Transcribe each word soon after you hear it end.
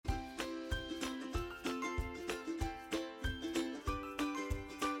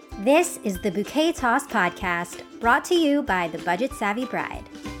This is the Bouquet Toss podcast, brought to you by the Budget Savvy Bride.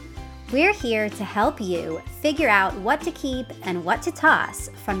 We're here to help you figure out what to keep and what to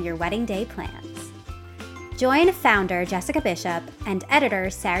toss from your wedding day plans. Join founder Jessica Bishop and editor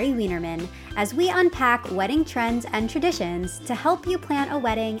Sari Wienerman as we unpack wedding trends and traditions to help you plan a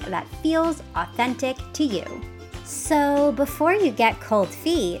wedding that feels authentic to you. So before you get cold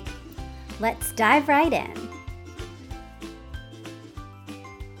feet, let's dive right in.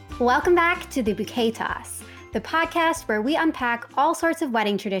 Welcome back to the Bouquet Toss, the podcast where we unpack all sorts of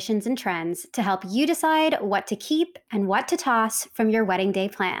wedding traditions and trends to help you decide what to keep and what to toss from your wedding day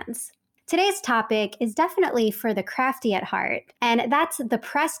plans. Today's topic is definitely for the crafty at heart, and that's the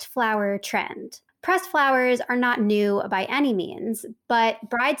pressed flower trend. Pressed flowers are not new by any means, but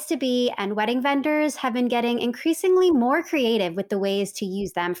brides-to-be and wedding vendors have been getting increasingly more creative with the ways to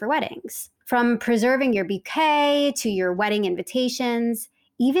use them for weddings. From preserving your bouquet to your wedding invitations,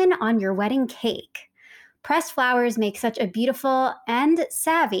 even on your wedding cake. Pressed flowers make such a beautiful and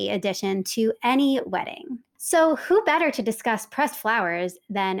savvy addition to any wedding. So who better to discuss pressed flowers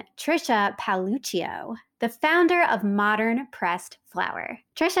than Trisha Paoluccio, the founder of Modern Pressed Flower.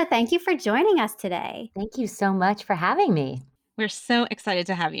 Trisha, thank you for joining us today. Thank you so much for having me. We're so excited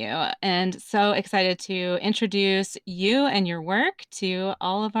to have you and so excited to introduce you and your work to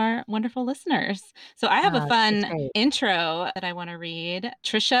all of our wonderful listeners. So I have a fun intro that I want to read.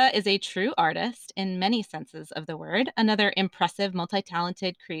 Trisha is a true artist in many senses of the word, another impressive,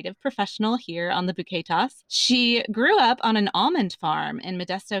 multi-talented, creative professional here on the Bouquet Toss. She grew up on an almond farm in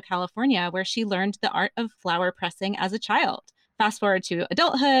Modesto, California, where she learned the art of flower pressing as a child. Fast forward to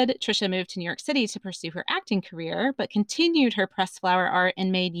adulthood, Trisha moved to New York City to pursue her acting career, but continued her pressed flower art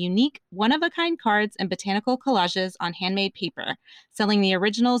and made unique, one-of-a-kind cards and botanical collages on handmade paper, selling the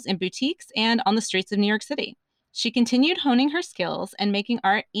originals in boutiques and on the streets of New York City. She continued honing her skills and making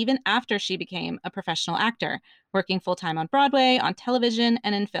art even after she became a professional actor, working full-time on Broadway, on television,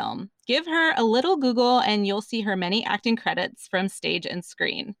 and in film. Give her a little Google and you'll see her many acting credits from stage and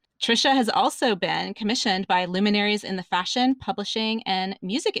screen. Trisha has also been commissioned by luminaries in the fashion, publishing, and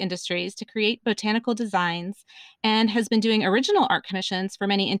music industries to create botanical designs and has been doing original art commissions for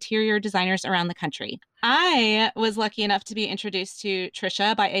many interior designers around the country. I was lucky enough to be introduced to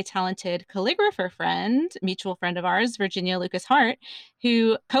Trisha by a talented calligrapher friend, mutual friend of ours, Virginia Lucas Hart,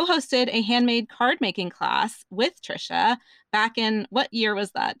 who co-hosted a handmade card making class with Trisha back in, what year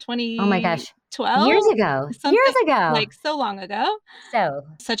was that? 2012? Oh my gosh. 12? Years ago. Like so long ago.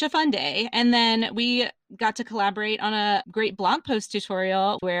 Such a fun day. And then we got to collaborate on a great blog post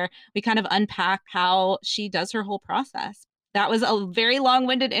tutorial where we kind of unpack how she does her whole process. That was a very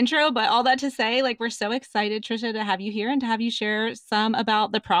long-winded intro, but all that to say, like, we're so excited, Trisha, to have you here and to have you share some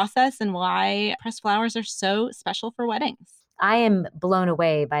about the process and why pressed flowers are so special for weddings. I am blown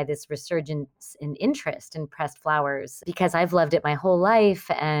away by this resurgence in interest in pressed flowers because I've loved it my whole life.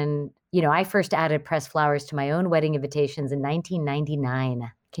 And, you know, I first added pressed flowers to my own wedding invitations in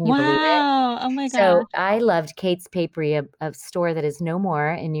 1999. Can you believe it? Wow. Oh my God. So I loved Kate's Papery, a store that is no more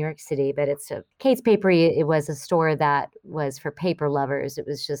in New York City, but Kate's Papery. It was a store that was for paper lovers. It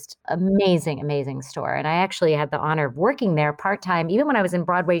was just amazing, amazing store. And I actually had the honor of working there part-time. Even when I was in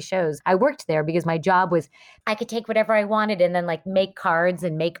Broadway shows, I worked there because my job was I could take whatever I wanted and then like make cards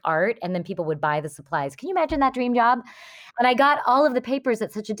and make art. And then people would buy the supplies. Can you imagine that dream job? And I got all of the papers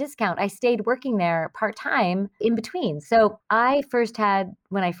at such a discount. I stayed working there part-time in between. So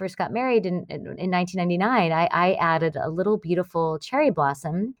when I first got married in 1999, I added a little beautiful cherry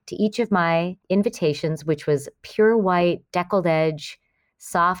blossom to each of my invitations, which was pure white, deckled edge,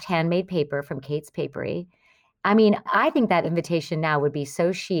 soft handmade paper from Kate's Papery. I mean, I think that invitation now would be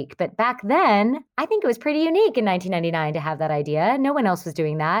so chic. But back then, I think it was pretty unique in 1999 to have that idea. No one else was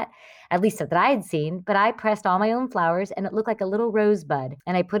doing that, at least that I had seen. But I pressed all my own flowers and it looked like a little rosebud.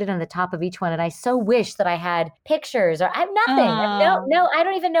 And I put it on the top of each one. And I so wish that I had pictures or I have nothing. No, I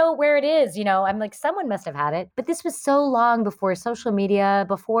don't even know where it is. You know, I'm like, someone must have had it. But this was so long before social media,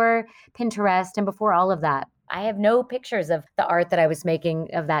 before Pinterest, and before all of that. I have no pictures of the art that I was making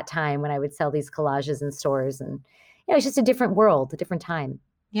of that time when I would sell these collages in stores. And, you know, it's just a different world, a different time.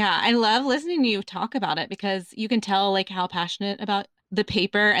 Yeah, I love listening to you talk about it because you can tell like how passionate about the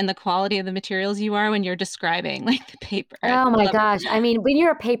paper and the quality of the materials you are when you're describing like the paper. Oh my gosh. I mean, when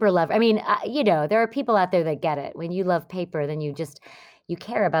you're a paper lover, I mean, you know, there are people out there that get it. When you love paper, then you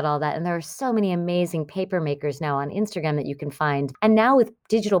care about all that. And there are so many amazing paper makers now on Instagram that you can find. And now with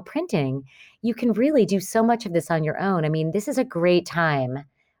digital printing, you can really do so much of this on your own. I mean, this is a great time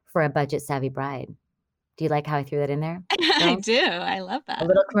for a budget savvy bride. Do you like how I threw that in there, I girls? do. I love A that.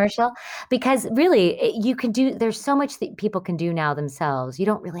 little commercial? Because really, you can do there's so much that people can do now themselves. You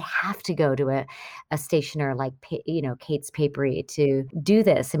don't really have to go to a stationer like, Kate's Papery to do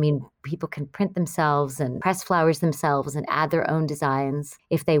this. I mean, people can print themselves and press flowers themselves and add their own designs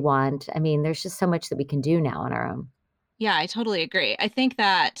if they want. I mean, there's just so much that we can do now on our own. Yeah, I totally agree. I think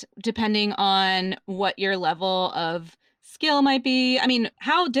that depending on what your level of skill might be, I mean,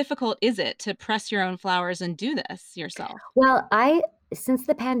 how difficult is it to press your own flowers and do this yourself? Well, since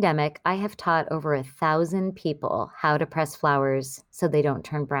the pandemic, I have taught over 1,000 people how to press flowers so they don't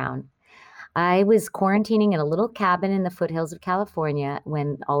turn brown. I was quarantining in a little cabin in the foothills of California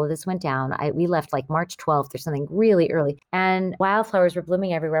when all of this went down. We left like March 12th or something really early, and wildflowers were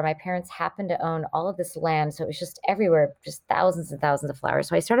blooming everywhere. My parents happened to own all of this land, so it was just everywhere, just thousands and thousands of flowers.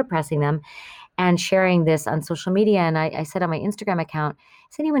 So I started pressing them and sharing this on social media. And I said on my Instagram account,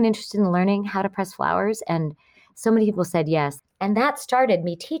 is anyone interested in learning how to press flowers? And so many people said yes. And that started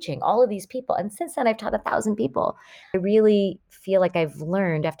me teaching all of these people. And since then, I've taught 1,000 people. I really feel like I've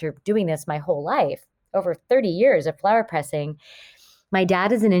learned after doing this my whole life, over 30 years of flower pressing. My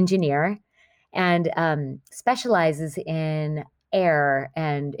dad is an engineer and specializes in air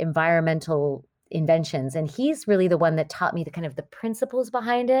and environmental inventions. And he's really the one that taught me the principles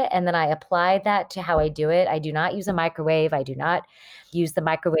behind it. And then I applied that to how I do it. I do not use a microwave. I do not use the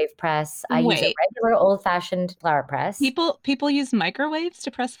microwave press. I use a Wait, regular old-fashioned flower press. people use microwaves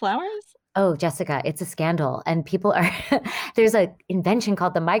to press flowers? Oh, Jessica, it's a scandal. And people are, there's an invention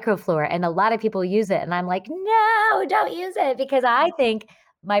called the microflora, and a lot of people use it. And I'm like, no, don't use it, because I think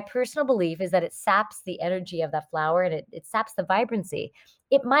my personal belief is that it saps the energy of that flower and it saps the vibrancy.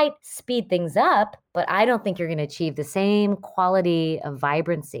 It might speed things up, but I don't think you're going to achieve the same quality of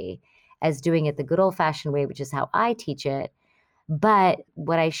vibrancy as doing it the good old fashioned way, which is how I teach it. But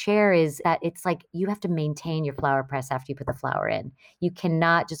what I share is that it's like you have to maintain your flower press after you put the flower in. You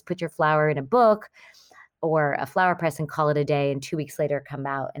cannot just put your flower in a book or a flower press and call it a day and 2 weeks later come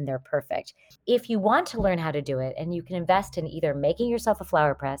out and they're perfect. If you want to learn how to do it, and you can invest in either making yourself a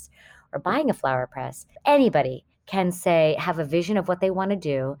flower press or buying a flower press, anybody can have a vision of what they want to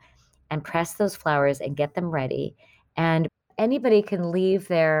do and press those flowers and get them ready. And anybody can leave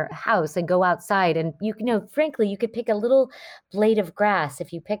their house and go outside, and frankly, you could pick a little blade of grass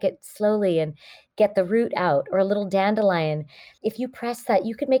if you pick it slowly and get the root out, or a little dandelion. If you press that,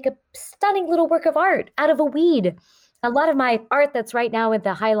 you could make a stunning little work of art out of a weed. A lot of my art that's right now at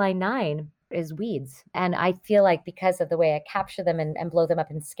the Highline 9 is weeds. And I feel like because of the way I capture them and blow them up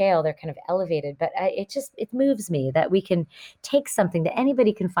in scale, they're kind of elevated. But it moves me that we can take something that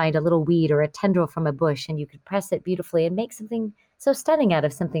anybody can find, a little weed or a tendril from a bush, and you could press it beautifully and make something so stunning out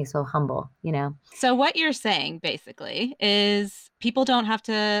of something so humble. So what you're saying basically is people don't have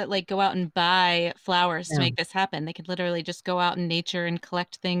to go out and buy flowers to make this happen. They can literally just go out in nature and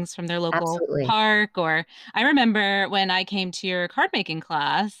collect things from their local Absolutely. park. Or I remember when I came to your card making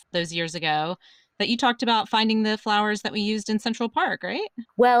class those years ago that you talked about finding the flowers that we used in Central Park, right?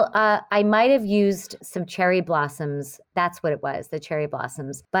 Well, I might have used some cherry blossoms. That's what it was, the cherry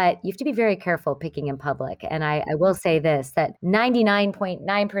blossoms. But you have to be very careful picking in public. And I will say this, that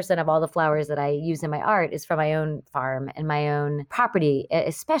 99.9% of all the flowers that I use in my art is from my own farm and my own property,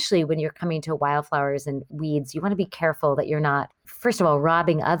 especially when you're coming to wildflowers and weeds. You want to be careful that you're not, first of all,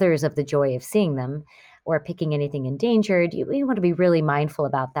 robbing others of the joy of seeing them or picking anything endangered. You want to be really mindful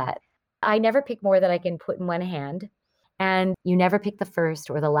about that. I never pick more than I can put in one hand. And you never pick the first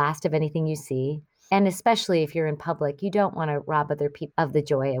or the last of anything you see. And especially if you're in public, you don't want to rob other people of the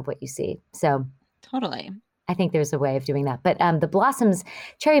joy of what you see. So totally. I think there's a way of doing that. But the blossoms,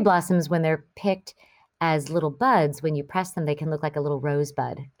 cherry blossoms, when they're picked as little buds, when you press them, they can look like a little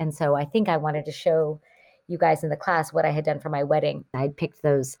rosebud. And so I think I wanted to show you guys in the class what I had done for my wedding. I'd picked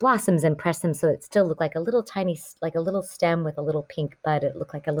those blossoms and pressed them so it still looked like a little tiny, like a little stem with a little pink bud. It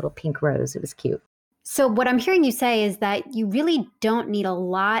looked like a little pink rose. It was cute. So what I'm hearing you say is that you really don't need a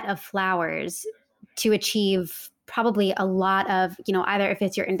lot of flowers to achieve probably a lot of, either if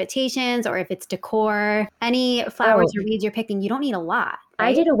it's your invitations or if it's decor, any flowers or weeds you're picking, you don't need a lot. Right?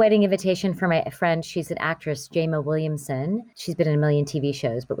 I did a wedding invitation for my friend. She's an actress, Jama Williamson. She's been in a million TV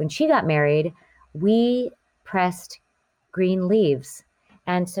shows. But when she got married, we pressed green leaves.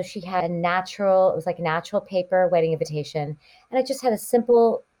 And so she had it was like a natural paper wedding invitation. And it just had a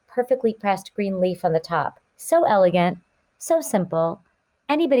simple, perfectly pressed green leaf on the top. So elegant, so simple.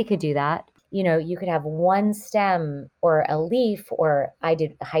 Anybody could do that. You could have one stem or a leaf, or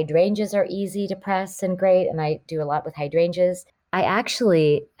hydrangeas are easy to press and great. And I do a lot with hydrangeas. I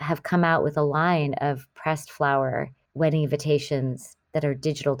actually have come out with a line of pressed flower wedding invitations that are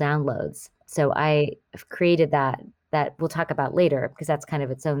digital downloads. So I have created that we'll talk about later because that's kind of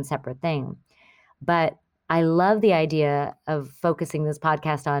its own separate thing. But I love the idea of focusing this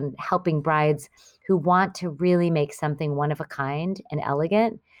podcast on helping brides who want to really make something one of a kind and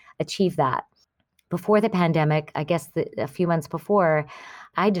elegant achieve that. Before the pandemic, I guess a few months before,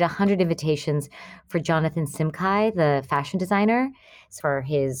 I did 100 invitations for Jonathan Simkhai, the fashion designer, for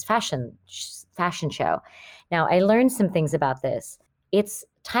his fashion show. Now, I learned some things about this. It's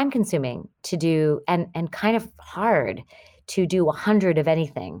time consuming to do and kind of hard to do 100 of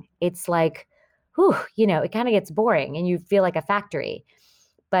anything. It's like, whew, it kind of gets boring and you feel like a factory.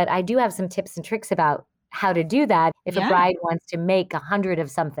 But I do have some tips and tricks about how to do that. If a bride wants to make 100 of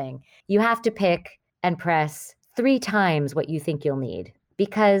something, you have to pick and press 3 times what you think you'll need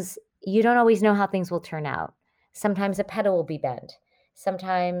because you don't always know how things will turn out. Sometimes a petal will be bent.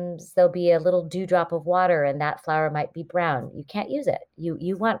 Sometimes there'll be a little dewdrop of water and that flower might be brown. You can't use it.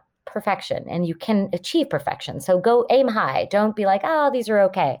 You want perfection and you can achieve perfection. So go aim high. Don't be like, oh, these are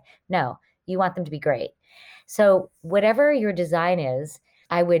okay. No, you want them to be great. So whatever your design is,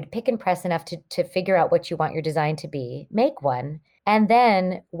 I would pick and press enough to figure out what you want your design to be, make one, and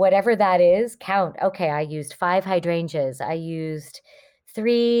then whatever that is, count. Okay, I used 5 hydrangeas. I used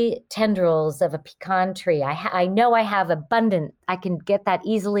 3 tendrils of a pecan tree. I know I have abundant. I can get that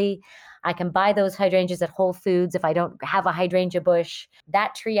easily. I can buy those hydrangeas at Whole Foods if I don't have a hydrangea bush.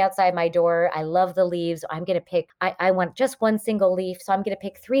 That tree outside my door, I love the leaves. I'm going to pick, I want just one single leaf, so I'm going to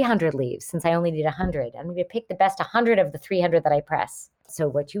pick 300 leaves since I only need 100. I'm going to pick the best 100 of the 300 that I press. So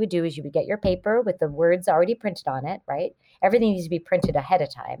what you would do is you would get your paper with the words already printed on it, right? Everything needs to be printed ahead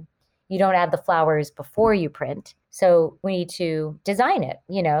of time. You don't add the flowers before you print. So we need to design it.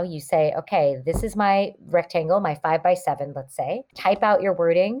 You say, okay, this is my rectangle, my 5x7, let's say. Type out your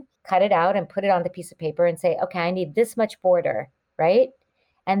wording, cut it out and put it on the piece of paper and say, okay, I need this much border, right?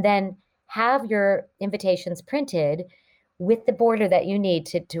 And then have your invitations printed with the border that you need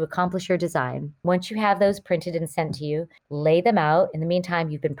to accomplish your design. Once you have those printed and sent to you, lay them out. In the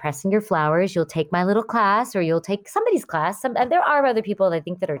meantime, you've been pressing your flowers. You'll take my little class or you'll take somebody's class. And there are other people, I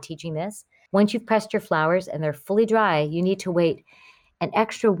think, that are teaching this. Once you've pressed your flowers and they're fully dry, you need to wait an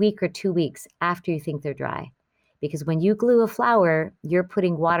extra week or 2 weeks after you think they're dry. Because when you glue a flower, you're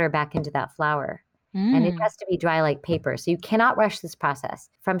putting water back into that flower. And it has to be dry like paper. So you cannot rush this process.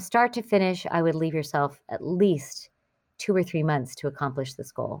 From start to finish, I would leave yourself at least 2 or 3 months to accomplish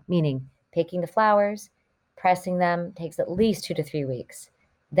this goal, meaning picking the flowers, pressing them takes at least 2 to 3 weeks,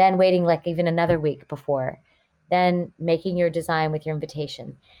 then waiting like even another week before, then making your design with your invitation.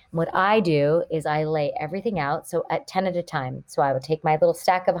 And what I do is I lay everything out, so at 10 at a time. So I would take my little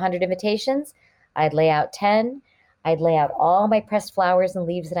stack of 100 invitations, I'd lay out 10, I'd lay out all my pressed flowers and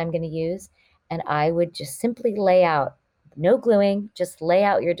leaves that I'm going to use, and I would just simply lay out, no gluing, just lay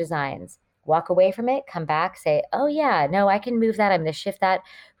out your designs. Walk away from it, come back, say, oh yeah, no, I can move that. I'm going to shift that.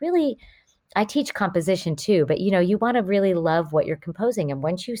 Really, I teach composition too, but you want to really love what you're composing. And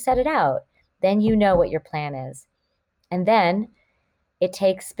once you set it out, then you know what your plan is. And then it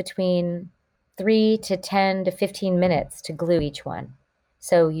takes between 3 to 10 to 15 minutes to glue each one.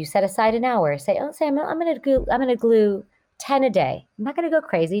 So you set aside an hour, say, I'm going to glue 10 a day. I'm not going to go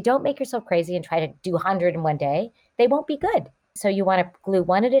crazy. Don't make yourself crazy and try to do 100 in one day. They won't be good. So you want to glue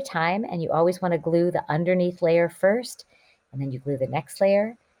one at a time, and you always want to glue the underneath layer first, and then you glue the next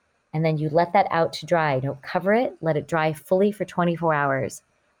layer, and then you let that out to dry. Don't cover it. Let it dry fully for 24 hours.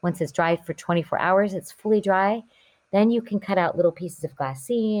 Once it's dried for 24 hours, it's fully dry. Then you can cut out little pieces of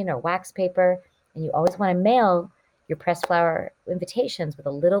glassine or wax paper, and you always want to mail your pressed flower invitations with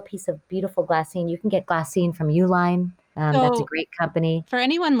a little piece of beautiful glassine. You can get glassine from Uline. That's a great company. For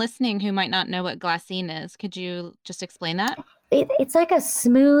anyone listening who might not know what glassine is, could you just explain that? It's like a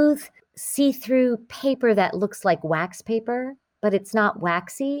smooth, see-through paper that looks like wax paper, but it's not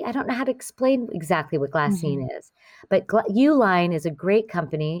waxy. I don't know how to explain exactly what glassine is, but Uline is a great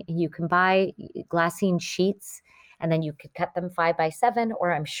company, and you can buy glassine sheets, and then you could cut them 5x7,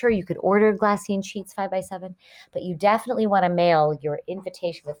 or I'm sure you could order glassine sheets 5x7, but you definitely want to mail your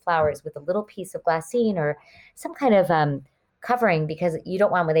invitation with flowers with a little piece of glassine or some kind of covering, because you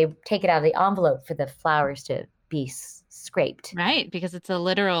don't want, when they take it out of the envelope, for the flowers to be scraped. Right, because it's a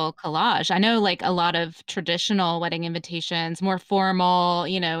literal collage. I know like a lot of traditional wedding invitations, more formal,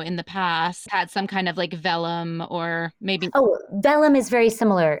 in the past, had some kind of like vellum or maybe. Oh, vellum is very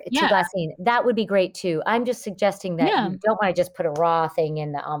similar to glassine. That would be great too. I'm just suggesting that you don't want to just put a raw thing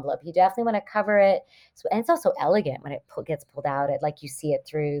in the envelope. You definitely want to cover it. So, and it's also elegant when it gets pulled out. Like you see it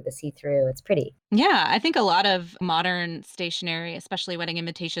through the see-through. It's pretty. Yeah, I think a lot of modern stationery, especially wedding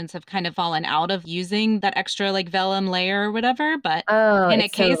invitations, have kind of fallen out of using that extra like vellum layer layer or whatever. But Oh, in a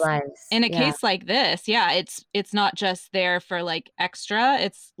it's so case nice. in a Yeah. case like this, yeah, it's not just there for like extra.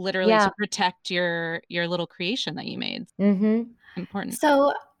 It's literally Yeah. to protect your little creation that you made. Mm-hmm. Important.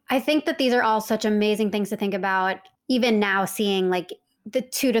 So I think that these are all such amazing things to think about, even now seeing like the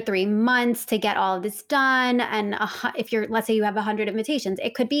 2 to 3 months to get all of this done. And if you're, let's say you have 100 invitations,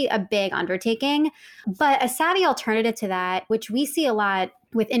 it could be a big undertaking. But a savvy alternative to that, which we see a lot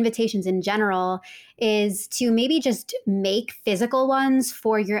with invitations in general, is to maybe just make physical ones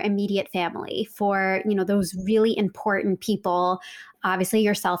for your immediate family, for, you know, those really important people, obviously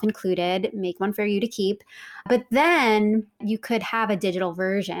yourself included. Make one for you to keep. But then you could have a digital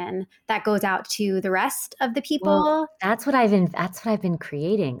version that goes out to the rest of the people. Well, that's what I've been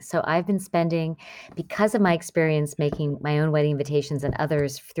creating. So I've been spending, because of my experience making my own wedding invitations and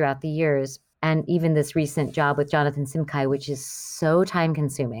others throughout the years, and even this recent job with Jonathan Simkai, which is so time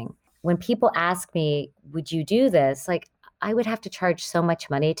consuming. When people ask me, would you do this? Like, I would have to charge so much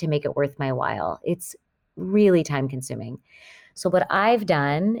money to make it worth my while. It's really time consuming. So what I've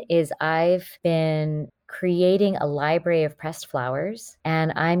done is I've been creating a library of pressed flowers,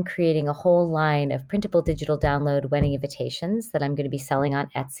 and I'm creating a whole line of printable digital download wedding invitations that I'm going to be selling on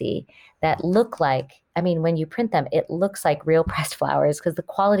Etsy that look like, I mean, when you print them, it looks like real pressed flowers because the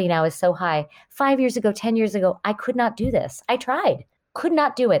quality now is so high. 5 years ago, 10 years ago, I could not do this. I tried, could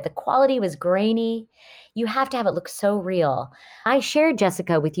not do it. The quality was grainy. You have to have it look so real. I shared,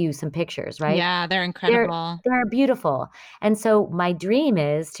 Jessica, with you some pictures, right? Yeah, they're incredible. They're beautiful. And so my dream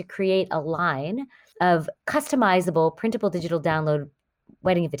is to create a line of customizable, printable digital download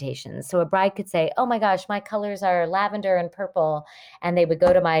wedding invitations. So a bride could say, oh my gosh, my colors are lavender and purple. And they would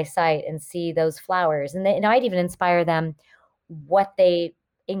go to my site and see those flowers. And I'd even inspire them what they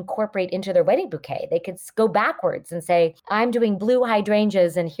incorporate into their wedding bouquet. They could go backwards and say, I'm doing blue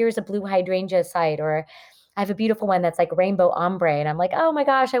hydrangeas and here's a blue hydrangea site, or I have a beautiful one that's like rainbow ombre. And I'm like, oh my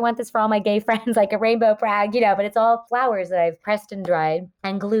gosh, I want this for all my gay friends, like a rainbow brag, but it's all flowers that I've pressed and dried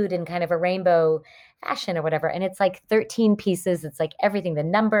and glued in kind of a rainbow fashion or whatever. And it's like 13 pieces. It's like everything, the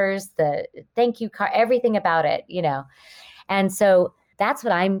numbers, the thank you card, everything about it, And so that's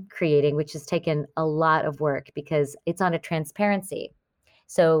what I'm creating, which has taken a lot of work because it's on a transparency.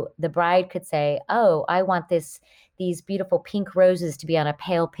 So the bride could say, oh, I want these beautiful pink roses to be on a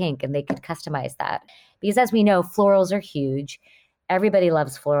pale pink, and they could customize that. Because as we know, florals are huge. Everybody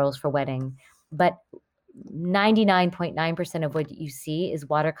loves florals for wedding, but 99.9% of what you see is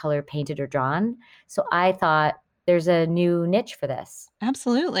watercolor painted or drawn. So I thought there's a new niche for this.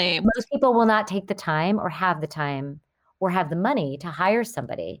 Absolutely. Most people will not take the time or have the time or have the money to hire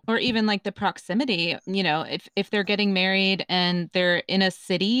somebody. Or even like the proximity, if they're getting married and they're in a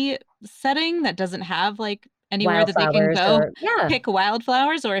city setting that doesn't have like anywhere that they can go pick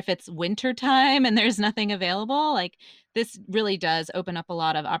wildflowers, or if it's winter time and there's nothing available, like this really does open up a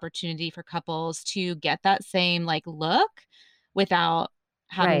lot of opportunity for couples to get that same like look without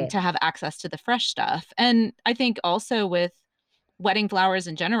having to have access to the fresh stuff. And I think also with wedding flowers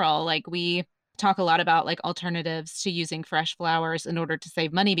in general, like we talk a lot about like alternatives to using fresh flowers in order to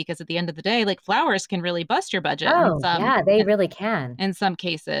save money, because at the end of the day, like flowers can really bust your budget. They really can in some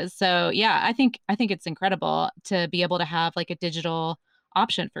cases. So yeah, I think it's incredible to be able to have like a digital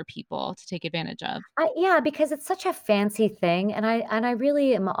option for people to take advantage of. Because it's such a fancy thing. And I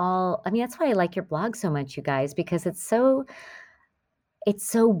really am that's why I like your blog so much, you guys, because it's so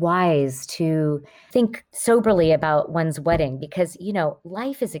wise to think soberly about one's wedding because,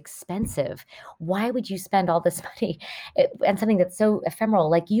 life is expensive. Why would you spend all this money on something that's so ephemeral?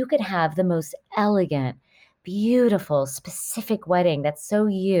 Like you could have the most elegant, beautiful, specific wedding that's so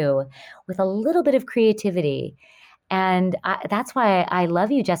you with a little bit of creativity. And that's why I love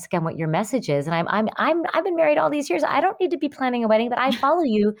you, Jessica, and what your message is. And I've been married all these years. I don't need to be planning a wedding, but I follow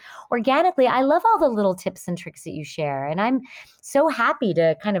you organically. I love all the little tips and tricks that you share. And I'm so happy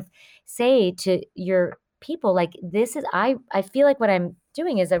to kind of say to your people, like I feel like what I'm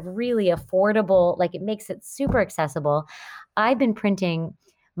doing is a really affordable, like it makes it super accessible. I've been printing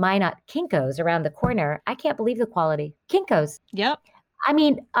mine at Kinko's around the corner. I can't believe the quality. Kinko's. Yep. I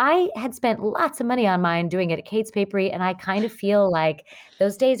mean, I had spent lots of money on mine doing it at Kate's Papery, and I kind of feel like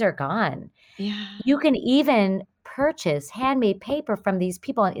those days are gone. Yeah. You can even purchase handmade paper from these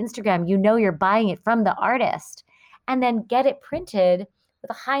people on Instagram. You're buying it from the artist, and then get it printed with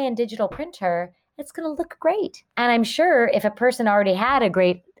a high-end digital printer. It's going to look great. And I'm sure if a person already had a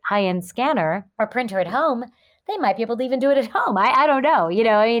great high-end scanner or printer at home, they might be able to even do it at home. I don't know.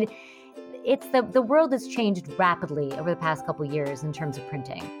 It's the world has changed rapidly over the past couple of years in terms of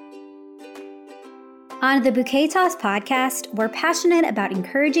printing. On the Bouquet Toss podcast, we're passionate about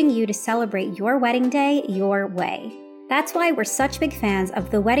encouraging you to celebrate your wedding day your way. That's why we're such big fans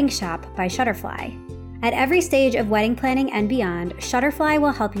of The Wedding Shop by Shutterfly. At every stage of wedding planning and beyond, Shutterfly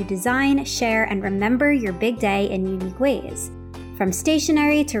will help you design, share, and remember your big day in unique ways. From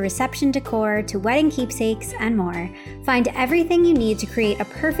stationery to reception decor to wedding keepsakes and more, find everything you need to create a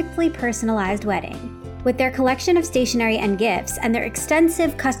perfectly personalized wedding. With their collection of stationery and gifts and their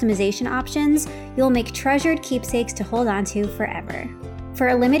extensive customization options, you'll make treasured keepsakes to hold on to forever. For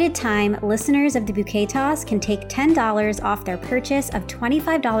a limited time, listeners of the Bouquet Toss can take $10 off their purchase of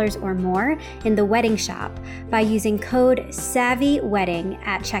 $25 or more in the Wedding Shop by using code SAVVYWEDDING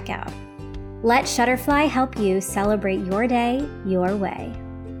at checkout. Let Shutterfly help you celebrate your day your way.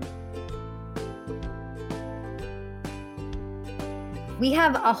 We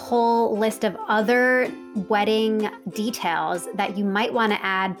have a whole list of other wedding details that you might want to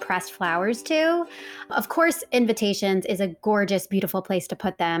add pressed flowers to. Of course, invitations is a gorgeous, beautiful place to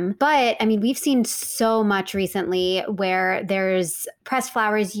put them. But I mean, we've seen so much recently where there's pressed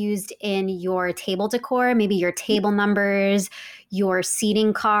flowers used in your table decor, maybe your table numbers, your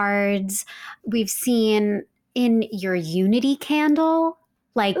seating cards. We've seen in your Unity candle,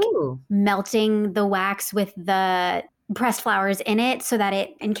 like melting the wax with the pressed flowers in it so that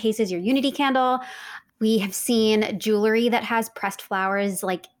it encases your Unity candle. We have seen jewelry that has pressed flowers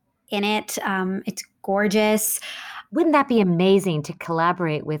like in it. It's gorgeous. Wouldn't that be amazing to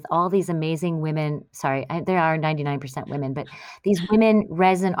collaborate with all these amazing women? Sorry, there are 99% women, but these women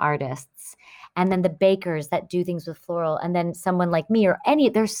resin artists, and then the bakers that do things with floral, and then someone like me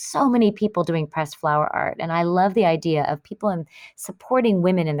there's so many people doing pressed flower art. And I love the idea of people supporting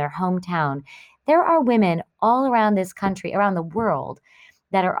women in their hometown. There are women all around this country, around the world,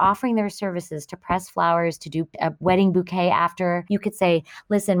 that are offering their services to press flowers, to do a wedding bouquet after. You could say,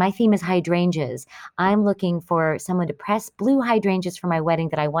 listen, my theme is hydrangeas. I'm looking for someone to press blue hydrangeas for my wedding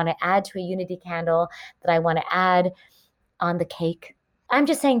that I want to add to a Unity candle, that I want to add on the cake. I'm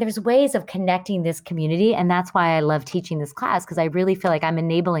just saying there's ways of connecting this community, and that's why I love teaching this class, because I really feel like I'm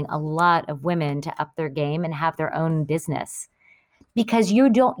enabling a lot of women to up their game and have their own business. Because you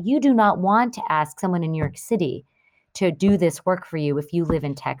do not want to ask someone in New York City to do this work for you if you live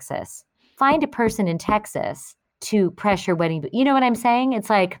in Texas. Find a person in Texas to press your wedding. You know what I'm saying? It's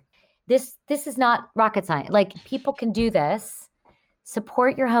like, this is not rocket science. Like, people can do this.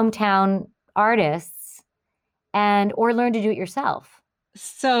 Support your hometown artists or learn to do it yourself.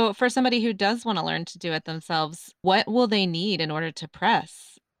 So for somebody who does want to learn to do it themselves, what will they need in order to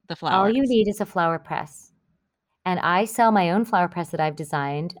press the flowers? All you need is a flower press. And I sell my own flower press that I've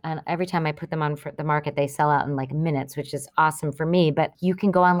designed. And every time I put them on for the market, they sell out in like minutes, which is awesome for me. But you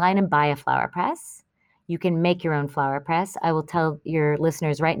can go online and buy a flower press. You can make your own flower press. I will tell your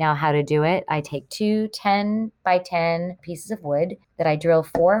listeners right now how to do it. I take 2 10 by 10 pieces of wood that I drill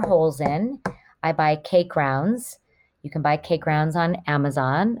 4 holes in. I buy cake rounds. You can buy cake rounds on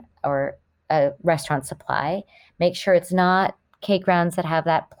Amazon or a restaurant supply. Make sure it's not cake rounds that have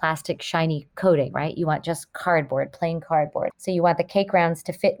that plastic shiny coating, right? You want just cardboard, plain cardboard. So you want the cake rounds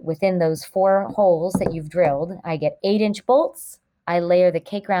to fit within those 4 holes that you've drilled. I get 8-inch bolts. I layer the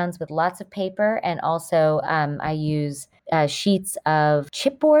cake rounds with lots of paper, and also I use sheets of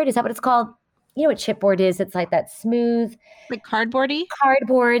chipboard. Is that what it's called? You know what chipboard is? It's like that smooth, like cardboardy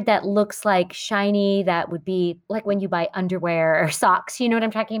cardboard that looks like shiny. That would be like when you buy underwear or socks. You know what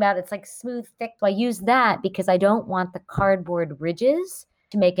I'm talking about? It's like smooth, thick. So I use that because I don't want the cardboard ridges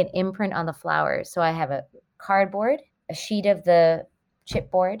to make an imprint on the flowers. So I have a cardboard, a sheet of the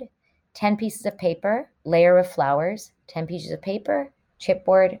chipboard, 10 pieces of paper, layer of flowers, 10 pieces of paper,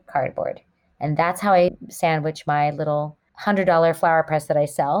 chipboard, cardboard. And that's how I sandwich my little $100 flower press that I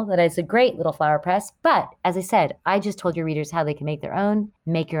sell. That is a great little flower press. But as I said, I just told your readers how they can make their own.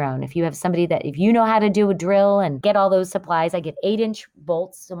 Make your own. If you have somebody if you know how to do a drill and get all those supplies, I get 8-inch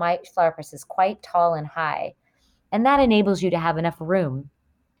bolts. So my flower press is quite tall and high. And that enables you to have enough room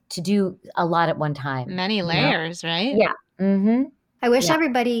to do a lot at one time. Many layers, right? Yeah. Mm-hmm. I wish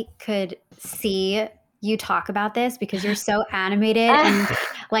everybody could see you talk about this because you're so animated. And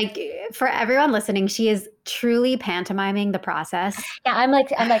like, for everyone listening, she is truly pantomiming the process. Yeah, I'm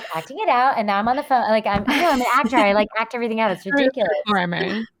like acting it out, and now I'm on the phone. Like I'm an actor. I like act everything out. It's ridiculous.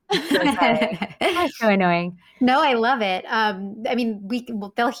 That's so annoying. No, I love it. I mean,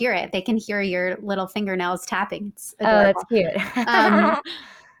 they'll hear it. They can hear your little fingernails tapping. It's adorable. Oh, that's cute.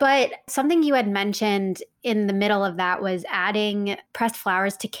 But something you had mentioned in the middle of that was adding pressed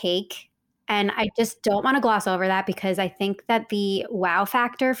flowers to cake. And I just don't want to gloss over that because I think that the wow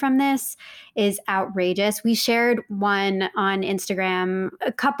factor from this is outrageous. We shared one on Instagram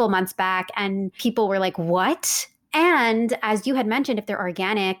a couple months back and people were like, what? And as you had mentioned, if they're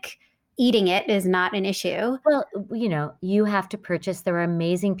organic, eating it is not an issue. Well, you have to purchase. There are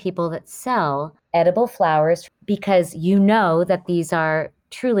amazing people that sell edible flowers because you know that these are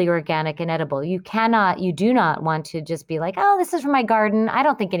truly organic and edible. You do not want to just be like, oh, this is from my garden. I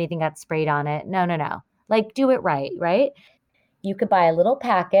don't think anything got sprayed on it. No, no, no. Like, do it right, right? You could buy a little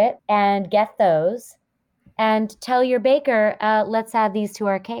packet and get those and tell your baker, let's add these to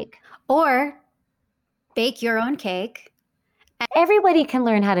our cake. Or bake your own cake. Everybody can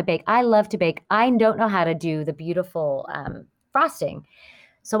learn how to bake. I love to bake. I don't know how to do the beautiful frosting.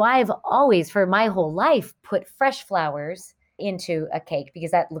 So I've always, for my whole life, put fresh flowers into a cake because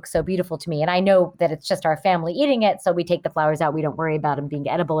that looks so beautiful to me. And I know that it's just our family eating it. So we take the flowers out. We don't worry about them being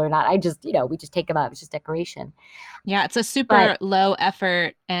edible or not. We just take them out. It's just decoration. Yeah. It's a super low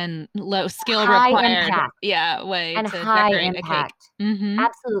effort and low skill required. Impact. Yeah. Way and to high decorate impact. A cake. Mm-hmm.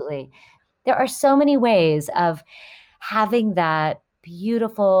 Absolutely. There are so many ways of having that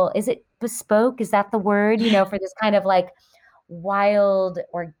beautiful, is it bespoke? Is that the word, for this kind of like wild,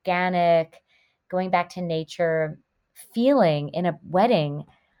 organic, going back to nature feeling in a wedding?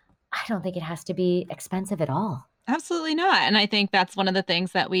 I don't think it has to be expensive at all. Absolutely not. And I think that's one of the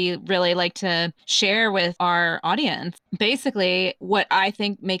things that we really like to share with our audience. Basically, what I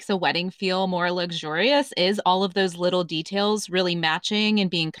think makes a wedding feel more luxurious is all of those little details really matching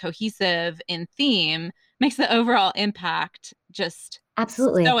and being cohesive in theme makes the overall impact just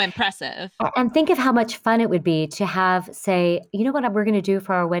absolutely so impressive. And think of how much fun it would be to have, say, you know what we're going to do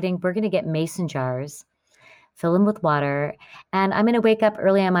for our wedding? We're going to get mason jars, fill them with water. And I'm going to wake up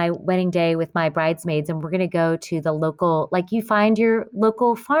early on my wedding day with my bridesmaids, and we're going to go to the local, like you find your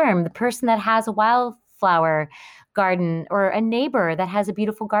local farm, the person that has a wildflower garden or a neighbor that has a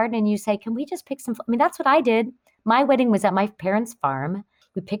beautiful garden. And you say, can we just pick some? I mean, that's what I did. My wedding was at my parents' farm.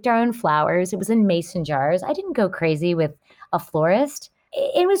 We picked our own flowers. It was in mason jars. I didn't go crazy with a florist.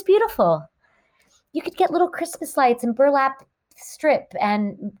 It was beautiful. You could get little Christmas lights and burlap strip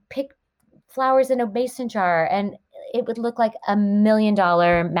and pick flowers in a mason jar, and it would look like $1 million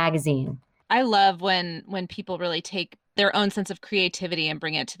magazine. I love when people really take their own sense of creativity and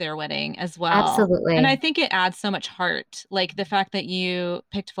bring it to their wedding as well. Absolutely. And I think it adds so much heart. Like the fact that you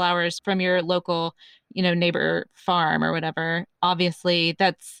picked flowers from your local, neighbor farm or whatever. Obviously,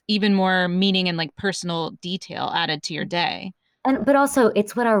 that's even more meaning and like personal detail added to your day. But also,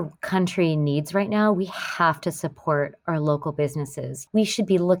 it's what our country needs right now. We have to support our local businesses. We should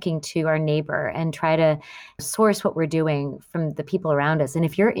be looking to our neighbor and try to source what we're doing from the people around us. And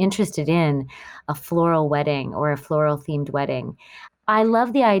if you're interested in a floral wedding or a floral themed wedding, I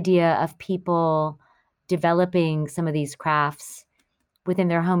love the idea of people developing some of these crafts within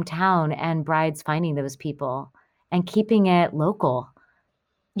their hometown and brides finding those people and keeping it local.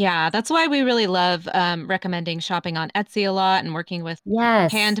 Yeah, that's why we really love recommending shopping on Etsy a lot and working with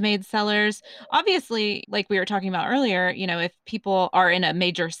handmade sellers. Obviously, like we were talking about earlier, if people are in a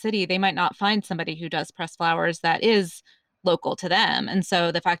major city, they might not find somebody who does press flowers that is local to them. And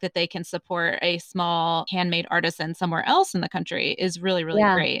so the fact that they can support a small handmade artisan somewhere else in the country is really, really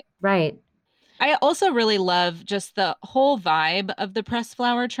great. Right. I also really love just the whole vibe of the pressed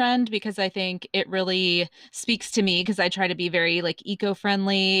flower trend because I think it really speaks to me because I try to be very like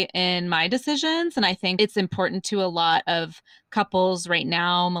eco-friendly in my decisions. And I think it's important to a lot of couples right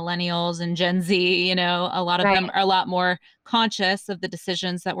now, millennials and Gen Z, a lot of them are a lot more conscious of the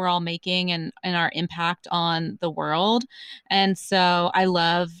decisions that we're all making and our impact on the world. And so I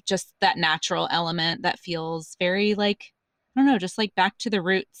love just that natural element that feels very like, I don't know, just like back to the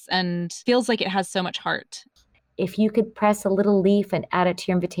roots and feels like it has so much heart. If you could press a little leaf and add it to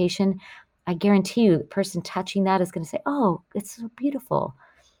your invitation, I guarantee you the person touching that is going to say, oh, it's so beautiful.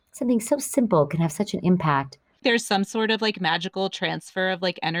 Something so simple can have such an impact. There's some sort of like magical transfer of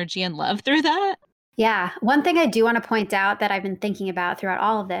like energy and love through that. Yeah. One thing I do want to point out that I've been thinking about throughout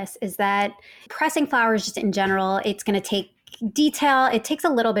all of this is that pressing flowers just in general, it's going to take detail. It takes a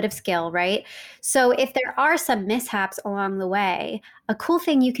little bit of skill, right? So if there are some mishaps along the way, a cool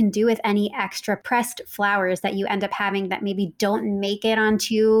thing you can do with any extra pressed flowers that you end up having that maybe don't make it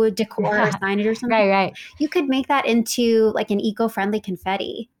onto decor or signage or something, right. You could make that into like an eco-friendly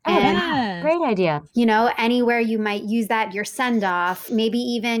confetti. Oh, and, great idea. Anywhere you might use that, your send off, maybe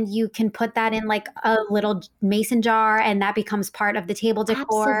even you can put that in like a little mason jar and that becomes part of the table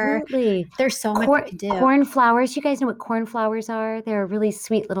decor. Absolutely. There's so much to do. Corn flowers. You guys know what corn flowers are? They're a really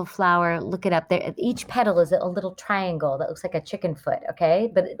sweet little flower. Look it up. Each petal is a little triangle that looks like a chicken foot.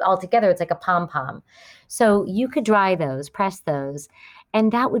 Okay. But all together, it's like a pom-pom. So you could dry those, press those,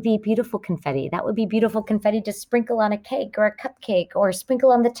 And that would be beautiful confetti. That would be beautiful confetti to sprinkle on a cake or a cupcake or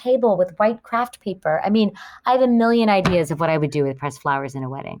sprinkle on the table with white craft paper. I mean, I have a million ideas of what I would do with pressed flowers in a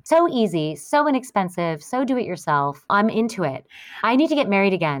wedding. So easy, so inexpensive, so do it yourself. I'm into it. I need to get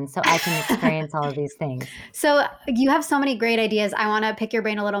married again so I can experience all of these things. So you have so many great ideas. I want to pick your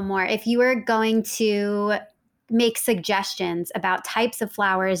brain a little more. If you were going to make suggestions about types of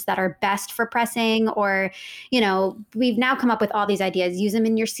flowers that are best for pressing, or, we've now come up with all these ideas. Use them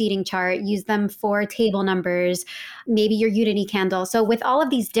in your seating chart, use them for table numbers, maybe your Unity candle. So with all of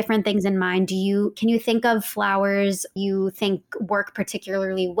these different things in mind, can you think of flowers you think work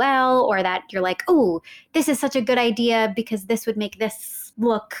particularly well, or that you're like, oh, this is such a good idea because this would make this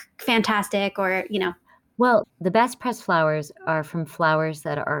look fantastic, or. Well, the best pressed flowers are from flowers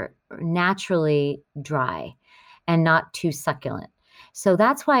that are naturally dry and not too succulent. So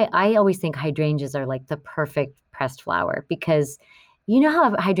that's why I always think hydrangeas are like the perfect pressed flower, because you know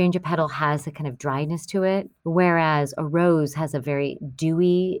how a hydrangea petal has a kind of dryness to it, whereas a rose has a very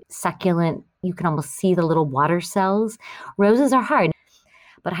dewy, succulent, you can almost see the little water cells. Roses are hard,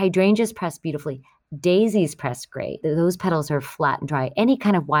 but hydrangeas press beautifully. Daisies press great. Those petals are flat and dry. Any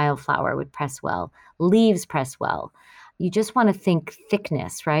kind of wildflower would press well. Leaves press well. You just want to think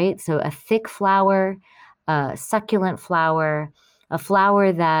thickness, right? So a thick flower, a succulent flower, a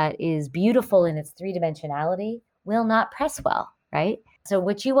flower that is beautiful in its three-dimensionality will not press well, right? So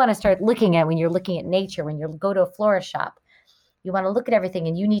what you want to start looking at when you're looking at nature, when you go to a florist shop, you want to look at everything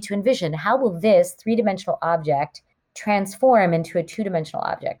and you need to envision, how will this three-dimensional object transform into a two-dimensional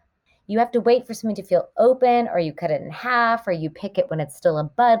object? You have to wait for something to feel open, or you cut it in half, or you pick it when it's still a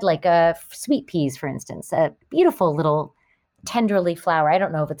bud, like a sweet peas, for instance, a beautiful little tenderly flower. I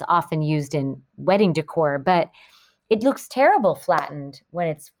don't know if it's often used in wedding decor, but it looks terrible flattened when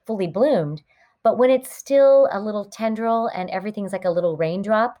it's fully bloomed. But when it's still a little tendril and everything's like a little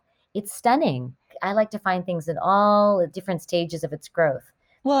raindrop, it's stunning. I like to find things in all the different stages of its growth.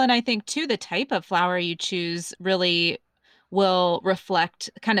 Well, and I think too, the type of flower you choose really will reflect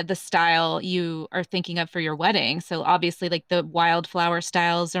kind of the style you are thinking of for your wedding. So obviously, like the wildflower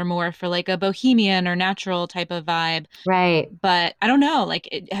styles are more for like a bohemian or natural type of vibe. Right. But I don't know,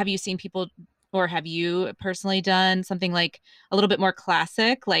 like, have you seen people, or have you personally done something like a little bit more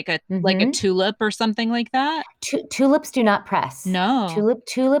classic, like a tulip or something like that? Tulips do not press. No.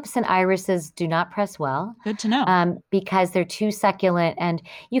 Tulips and irises do not press well. Good to know. Because they're too succulent, and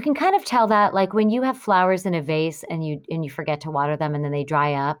you can kind of tell that, like when you have flowers in a vase and you forget to water them and then they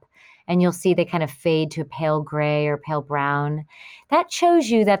dry up, and you'll see they kind of fade to a pale gray or pale brown. That shows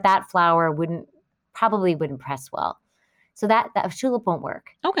you that flower probably wouldn't press well. So that tulip won't work.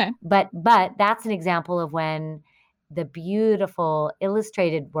 Okay. But that's an example of when the beautiful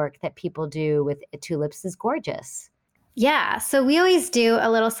illustrated work that people do with tulips is gorgeous. Yeah. So we always do a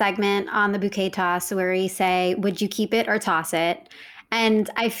little segment on the bouquet toss where we say, would you keep it or toss it?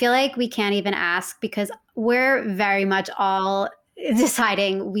 And I feel like we can't even ask, because we're very much all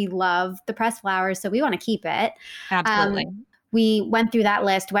deciding we love the pressed flowers, so we want to keep it. Absolutely. We went through that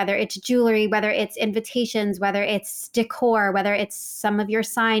list, whether it's jewelry, whether it's invitations, whether it's decor, whether it's some of your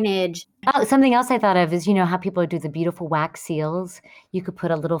signage. Oh, something else I thought of is, how people do the beautiful wax seals? You could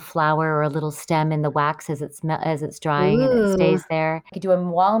put a little flower or a little stem in the wax as it's drying. Ooh. And it stays there. You could do a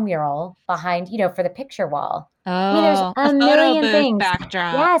wall mural behind, for the picture wall. Oh, I mean, there's a million things.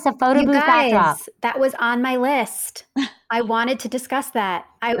 Backdrop. Yes, a photo booth backdrop. That was on my list. I wanted to discuss that.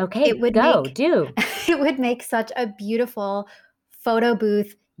 Okay, It would make such a beautiful photo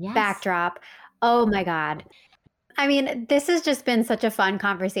booth backdrop. Oh my God. I mean, this has just been such a fun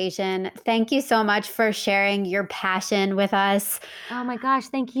conversation. Thank you so much for sharing your passion with us. Oh my gosh,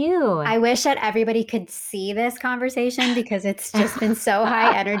 thank you. I wish that everybody could see this conversation, because it's just been so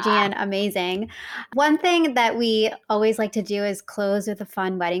high energy and amazing. One thing that we always like to do is close with a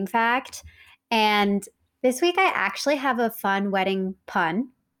fun wedding fact. And this week I actually have a fun wedding pun.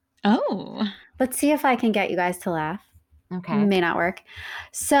 Oh. Let's see if I can get you guys to laugh. Okay. It may not work.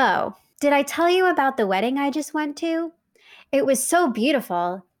 So, did I tell you about the wedding I just went to? It was so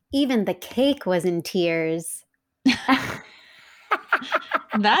beautiful. Even the cake was in tears.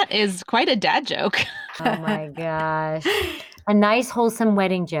 That is quite a dad joke. Oh my gosh. A nice, wholesome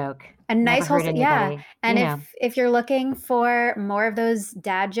wedding joke. A nice, wholesome, yeah. And if you're looking for more of those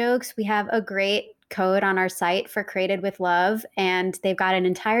dad jokes, we have a great code on our site for Created with Love, and they've got an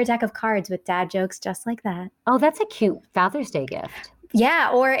entire deck of cards with dad jokes just like that. Oh, that's a cute Father's Day gift.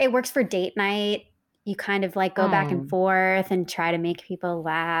 Yeah, or it works for date night. You kind of like go back and forth and try to make people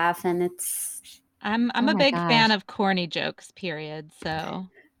laugh, and it's... I'm a big fan of corny jokes, period, so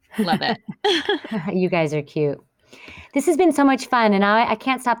love it. You guys are cute. This has been so much fun, and I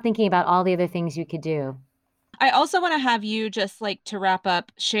can't stop thinking about all the other things you could do. I also want to have you, just like to wrap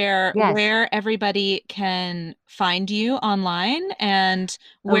up, share where everybody can find you online and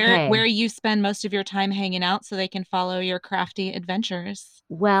where you spend most of your time hanging out so they can follow your crafty adventures.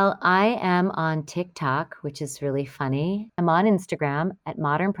 Well, I am on TikTok, which is really funny. I'm on Instagram at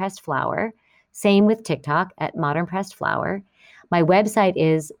Modern Pressed Flower. Same with TikTok at Modern Pressed Flower. My website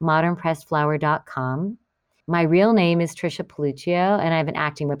is modernpressedflower.com. My real name is Trisha Paluccio, and I have an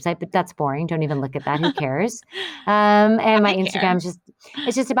acting website, but that's boring. Don't even look at that. Who cares? And my Instagram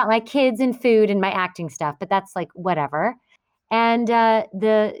it's just about my kids and food and my acting stuff, but that's like whatever. And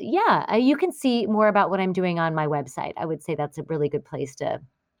you can see more about what I'm doing on my website. I would say that's a really good place to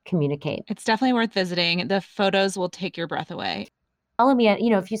communicate. It's definitely worth visiting. The photos will take your breath away. Follow me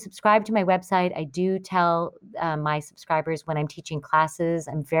if you subscribe to my website, I do tell my subscribers when I'm teaching classes.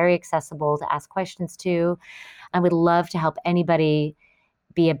 I'm very accessible to ask questions to. I would love to help anybody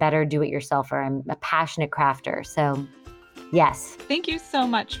be a better do-it-yourselfer. I'm a passionate crafter. So yes. Thank you so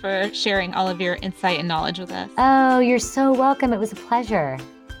much for sharing all of your insight and knowledge with us. Oh, you're so welcome. It was a pleasure.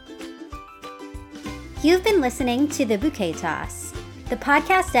 You've been listening to The Bouquet Toss, the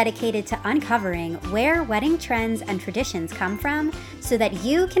podcast dedicated to uncovering where wedding trends and traditions come from so that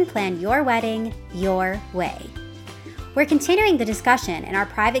you can plan your wedding your way. We're continuing the discussion in our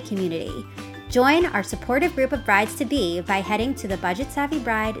private community. Join our supportive group of brides-to-be by heading to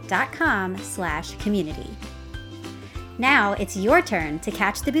thebudgetsavvybride.com/community. Now it's your turn to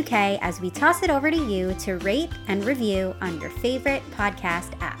catch the bouquet as we toss it over to you to rate and review on your favorite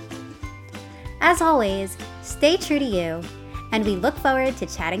podcast app. As always, stay true to you, and we look forward to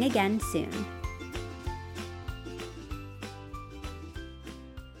chatting again soon.